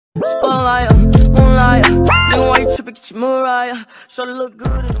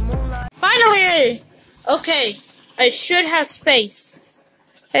Finally! Okay, I should have space.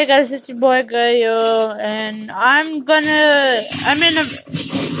 Hey guys, it's your boy Gael, and I'm in a...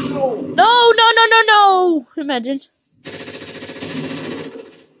 No! Imagine.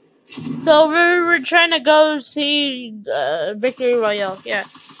 So we're trying to go see Victory Royale, yeah.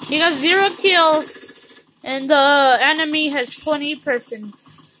 He got 0 kills, and the enemy has 20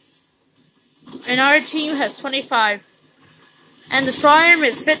 persons. And our team has 25. And the storm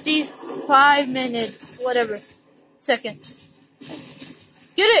is 55 minutes, whatever, seconds.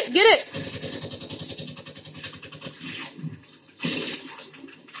 Get it!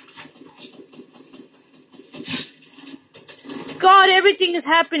 God, everything is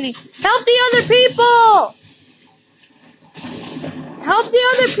happening. Help the other people! Help the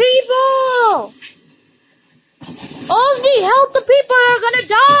other people! Osby, help the people who are gonna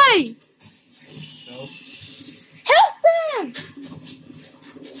die! Help them!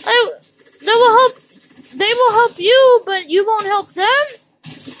 They will help you, but you won't help them?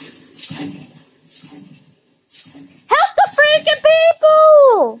 Help the freaking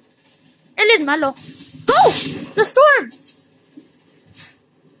people! Él es malo. Go! The storm!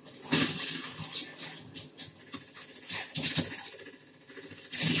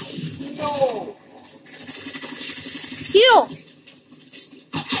 No! Heal!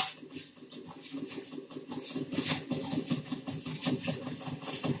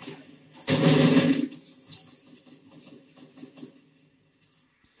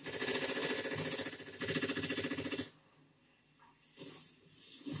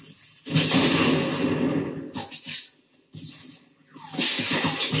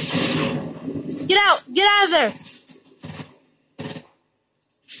 Get out of there!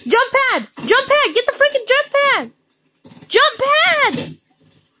 Jump pad! Get the freaking jump pad! Jump pad!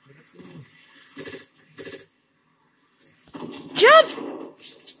 Jump!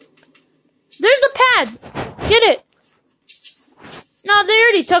 There's the pad! Get it! No, they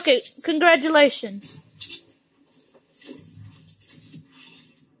already took it. Congratulations.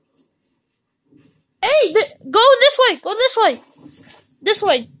 Hey! Go this way! Go this way! This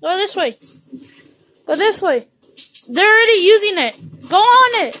way! Go this way! Go this way. They're already using it. Go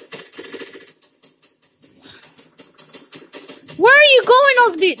on it. Where are you going,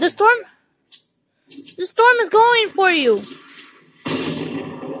 Osby? The storm is going for you.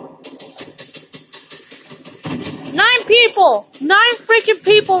 9 people. 9 freaking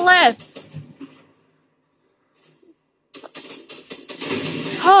people left.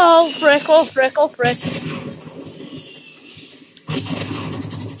 Oh, frick.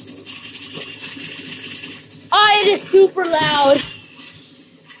 Oh, it is super loud.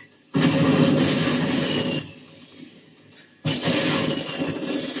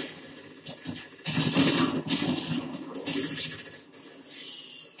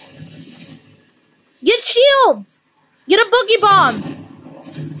 Get shields. Get a boogie bomb.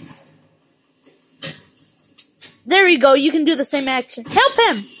 There you go. You can do the same action. Help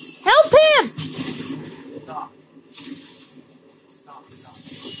him. Help him. Stop.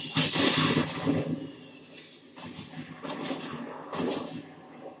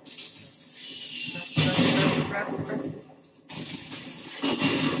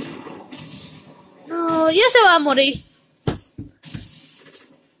 No, ya se va a morir.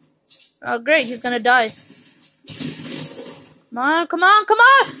 Oh, great, he's gonna die. Come on!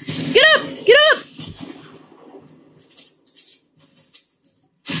 Get up!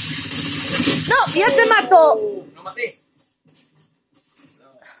 No, ya te mató. No maté.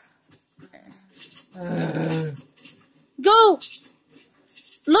 Go!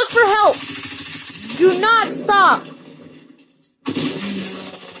 Look for help! Do not stop!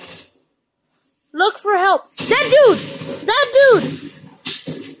 Look for help!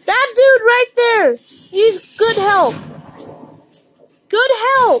 That dude right there! He's good help! Good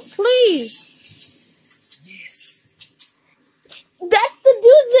help, please! Yes. That's the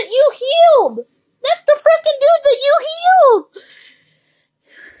dude that you healed! That's the freaking dude that you healed!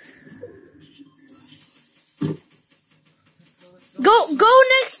 Go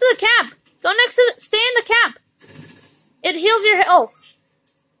next to the camp! Stay in the camp! It heals your health.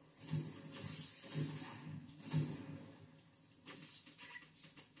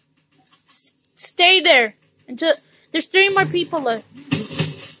 Stay there until there's 3 more people left.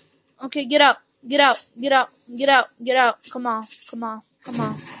 Okay, get out. Come on.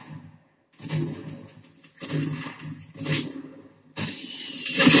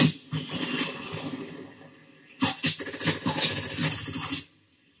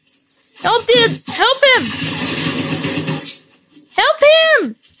 Help him! Help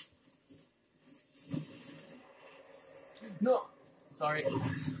him! No. Sorry.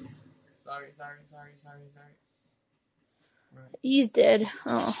 Sorry. Right. He's dead.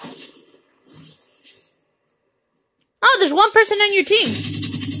 Oh. Oh, there's one person on your team.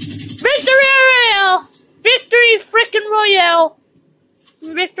 Victory Royale! Victory frickin' Royale!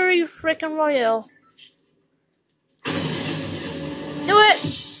 Victory frickin' Royale. Do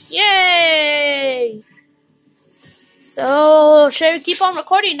it! Yay! So, should we keep on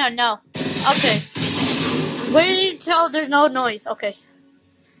recording or no? Okay. Wait until there's no noise. Okay.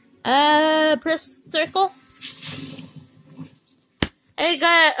 Press circle. Hey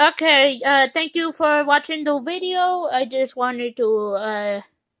guys, okay, thank you for watching the video. I just wanted to,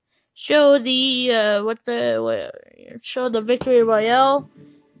 show the, show the Victory Royale.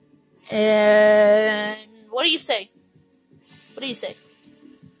 And, what do you say?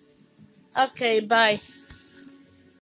 Okay, bye.